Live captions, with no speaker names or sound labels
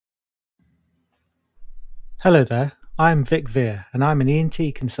Hello there, I'm Vic Veer and I'm an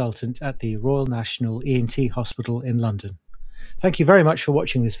ENT consultant at the Royal National ENT Hospital in London. Thank you very much for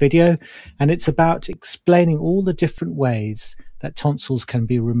watching this video, and it's about explaining all the different ways that tonsils can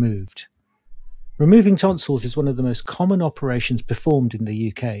be removed. Removing tonsils is one of the most common operations performed in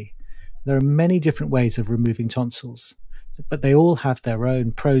the UK. There are many different ways of removing tonsils, but they all have their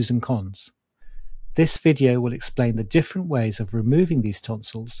own pros and cons. This video will explain the different ways of removing these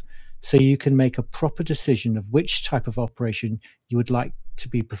tonsils so you can make a proper decision of which type of operation you would like to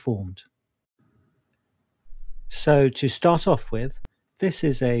be performed. So to start off with, this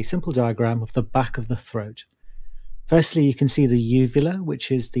is a simple diagram of the back of the throat. Firstly, you can see the uvula,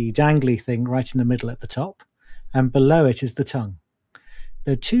 which is the dangly thing right in the middle at the top, and below it is the tongue.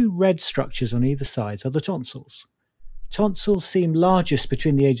 The two red structures on either side are the tonsils. Tonsils seem largest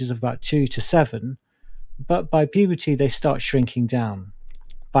between the ages of about 2 to 7, but by puberty they start shrinking down.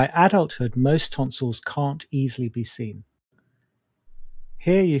 By adulthood, most tonsils can't easily be seen.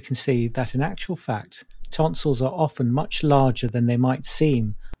 Here you can see that in actual fact, tonsils are often much larger than they might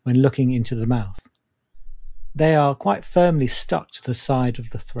seem when looking into the mouth. They are quite firmly stuck to the side of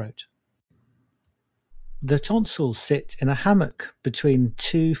the throat. The tonsils sit in a hammock between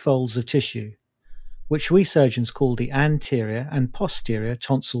two folds of tissue, which we surgeons call the anterior and posterior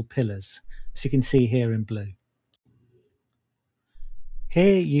tonsil pillars, as you can see here in blue.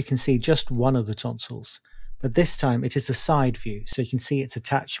 Here you can see just one of the tonsils, but this time it is a side view, so you can see its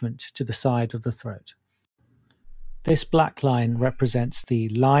attachment to the side of the throat. This black line represents the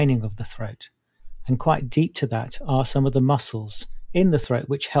lining of the throat, and quite deep to that are some of the muscles in the throat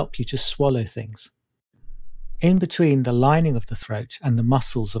which help you to swallow things. In between the lining of the throat and the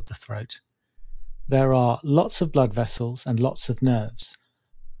muscles of the throat, there are lots of blood vessels and lots of nerves.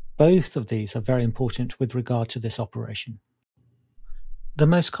 Both of these are very important with regard to this operation. The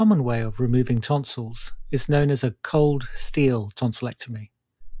most common way of removing tonsils is known as a cold steel tonsillectomy.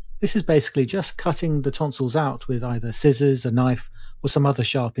 This is basically just cutting the tonsils out with either scissors, a knife, or some other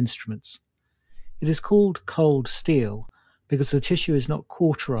sharp instruments. It is called cold steel because the tissue is not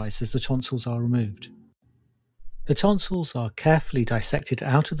cauterized as the tonsils are removed. The tonsils are carefully dissected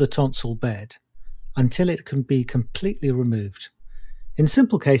out of the tonsil bed until it can be completely removed. In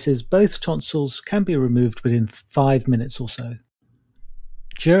simple cases, both tonsils can be removed within 5 minutes or so.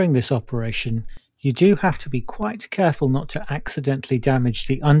 During this operation, you do have to be quite careful not to accidentally damage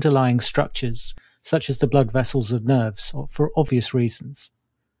the underlying structures, such as the blood vessels and nerves, for obvious reasons.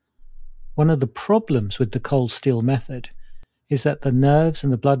 One of the problems with the cold steel method is that the nerves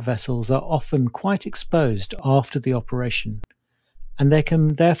and the blood vessels are often quite exposed after the operation, and there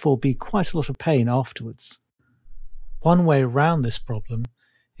can therefore be quite a lot of pain afterwards. One way around this problem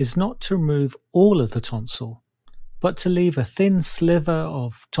is not to remove all of the tonsil, but to leave a thin sliver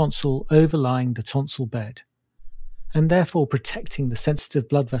of tonsil overlying the tonsil bed, and therefore protecting the sensitive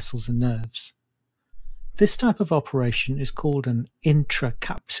blood vessels and nerves. This type of operation is called an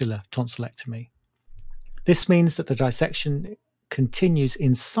intracapsular tonsillectomy. This means that the dissection continues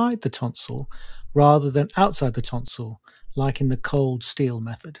inside the tonsil rather than outside the tonsil, like in the cold steel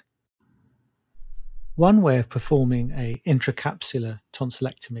method. One way of performing an intracapsular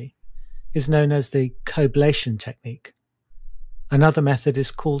tonsillectomy is known as the Cobalation Technique. Another method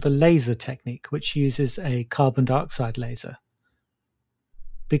is called the laser technique, which uses a carbon dioxide laser.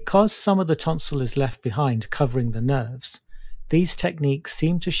 Because some of the tonsil is left behind covering the nerves, these techniques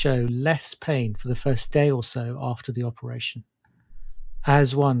seem to show less pain for the first day or so after the operation.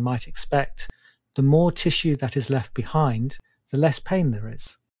 As one might expect, the more tissue that is left behind, the less pain there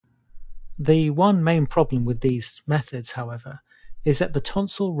is. The one main problem with these methods, however, is that the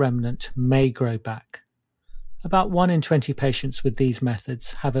tonsil remnant may grow back. About 1 in 20 patients with these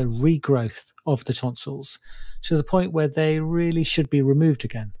methods have a regrowth of the tonsils to the point where they really should be removed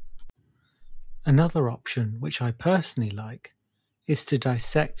again. Another option, which I personally like, is to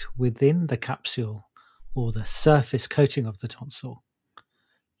dissect within the capsule or the surface coating of the tonsil.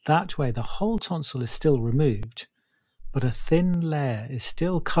 That way the whole tonsil is still removed, but a thin layer is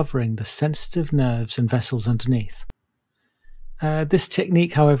still covering the sensitive nerves and vessels underneath. This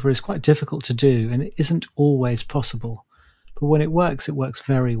technique, however, is quite difficult to do and it isn't always possible, but when it works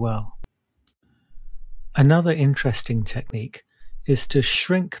very well. Another interesting technique is to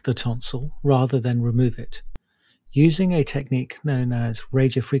shrink the tonsil rather than remove it. Using a technique known as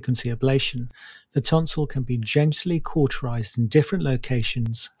radiofrequency ablation, the tonsil can be gently cauterized in different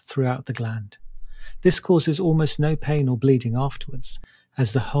locations throughout the gland. This causes almost no pain or bleeding afterwards,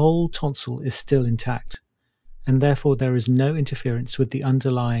 as the whole tonsil is still intact, and therefore there is no interference with the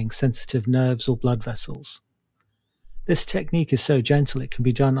underlying sensitive nerves or blood vessels. This technique is so gentle it can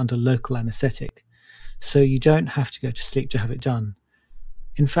be done under local anaesthetic, so you don't have to go to sleep to have it done.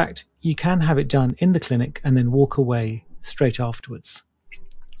 In fact, you can have it done in the clinic and then walk away straight afterwards.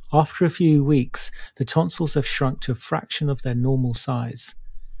 After a few weeks, the tonsils have shrunk to a fraction of their normal size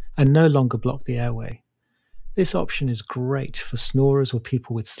and no longer block the airway. This option is great for snorers or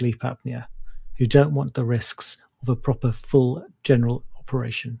people with sleep apnea who don't want the risks of a proper full general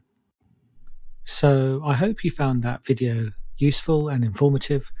operation. So I hope you found that video useful and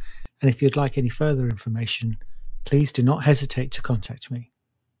informative, and if you'd like any further information, please do not hesitate to contact me.